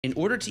In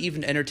order to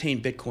even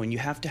entertain Bitcoin, you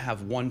have to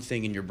have one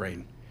thing in your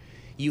brain.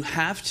 You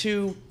have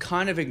to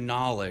kind of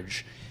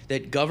acknowledge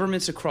that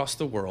governments across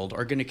the world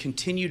are going to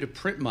continue to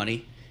print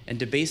money and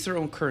debase their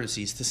own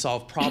currencies to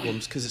solve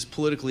problems because it's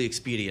politically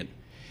expedient.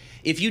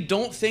 If you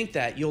don't think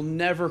that, you'll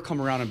never come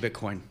around on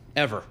Bitcoin,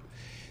 ever.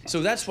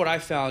 So that's what I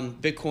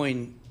found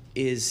Bitcoin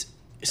is.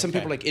 Some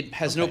people are like, it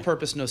has no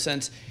purpose, no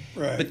sense.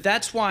 Right. But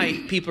that's why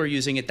people are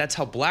using it. That's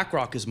how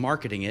BlackRock is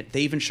marketing it.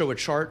 They even show a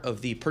chart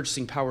of the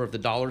purchasing power of the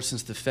dollar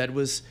since the Fed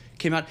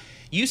came out.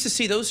 You used to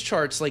see those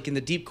charts like in the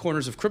deep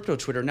corners of crypto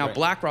Twitter. Now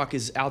BlackRock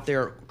is out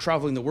there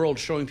traveling the world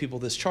showing people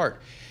this chart.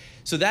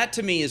 So that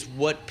to me is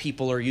what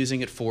people are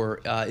using it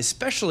for,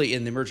 especially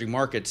in the emerging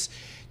markets.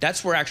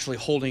 That's where actually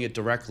holding it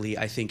directly,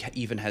 I think,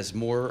 even has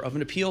more of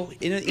an appeal.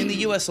 In the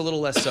U.S., a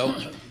little less so.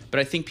 But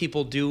I think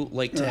people do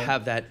like to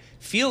have that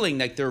feeling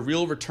like their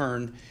real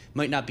return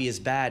might not be as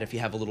bad if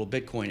you have a little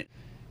Bitcoin.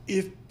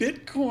 If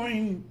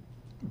Bitcoin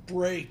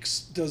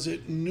breaks, does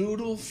it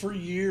noodle for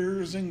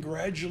years and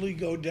gradually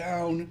go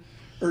down?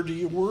 Or do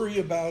you worry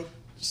about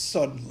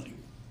suddenly?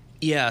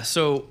 Yeah,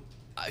 so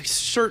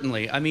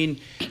certainly. I mean,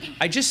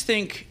 I just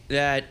think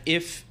that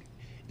if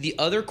the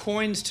other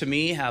coins, to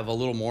me, have a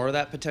little more of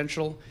that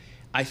potential.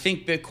 I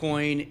think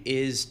Bitcoin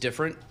is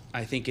different.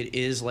 I think it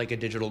is like a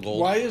digital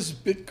gold. Why is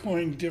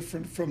Bitcoin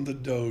different from the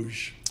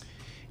Doge?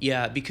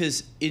 Yeah,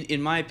 because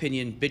in my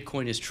opinion,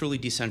 Bitcoin is truly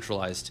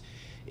decentralized.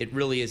 It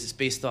really is. It's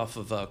based off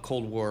of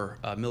Cold War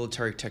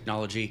military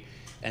technology.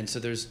 And so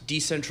there's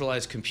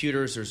decentralized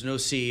computers. There's no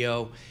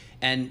CEO.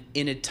 And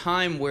in a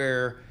time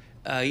where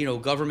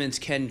governments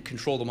can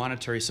control the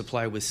monetary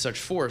supply with such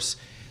force,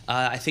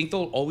 I think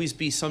there'll always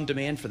be some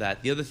demand for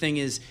that. The other thing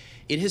is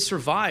it has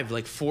survived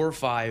like 4 or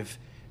 5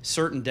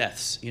 certain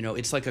deaths.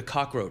 It's like a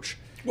cockroach.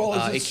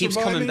 Well, it keeps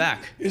coming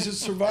back. Is it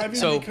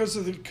surviving because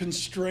of the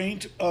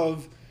constraint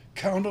of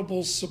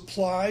countable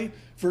supply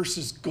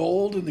versus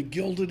gold in the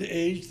Gilded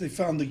Age? They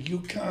found the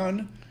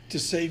Yukon to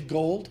save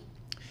gold?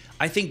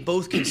 I think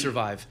both can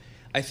survive.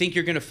 I think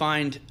you're going to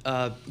find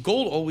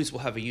gold always will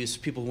have a use.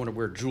 People want to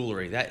wear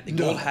jewelry.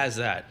 Gold has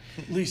that.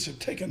 Lisa,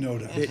 take a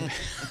note of it.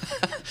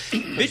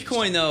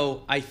 Bitcoin,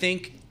 though, I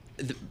think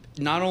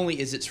not only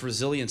is its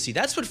resiliency,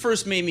 that's what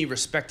first made me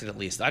respect it, at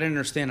least. I didn't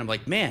understand. I'm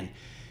like, man,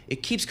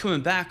 it keeps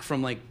coming back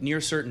from like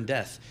near certain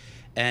death.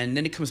 And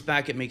then it comes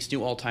back, it makes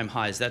new all-time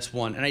highs. That's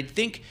one. And I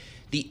think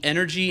the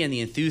energy and the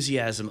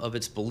enthusiasm of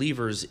its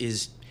believers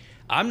is,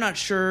 I'm not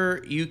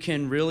sure you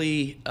can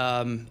really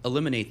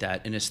eliminate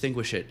that and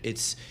extinguish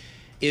it.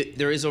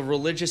 There is a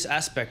religious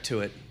aspect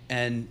to it,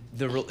 and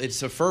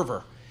it's a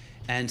fervor.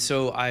 And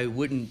so I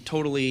wouldn't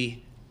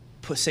totally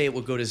say it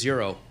would go to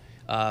zero.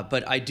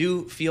 But I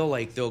do feel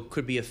like there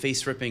could be a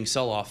face-ripping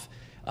sell-off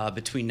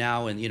between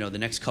now and the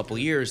next couple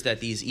of years that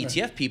these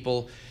ETF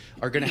people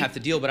are going to have to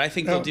deal. But I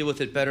think they'll deal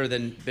with it better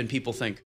than people think.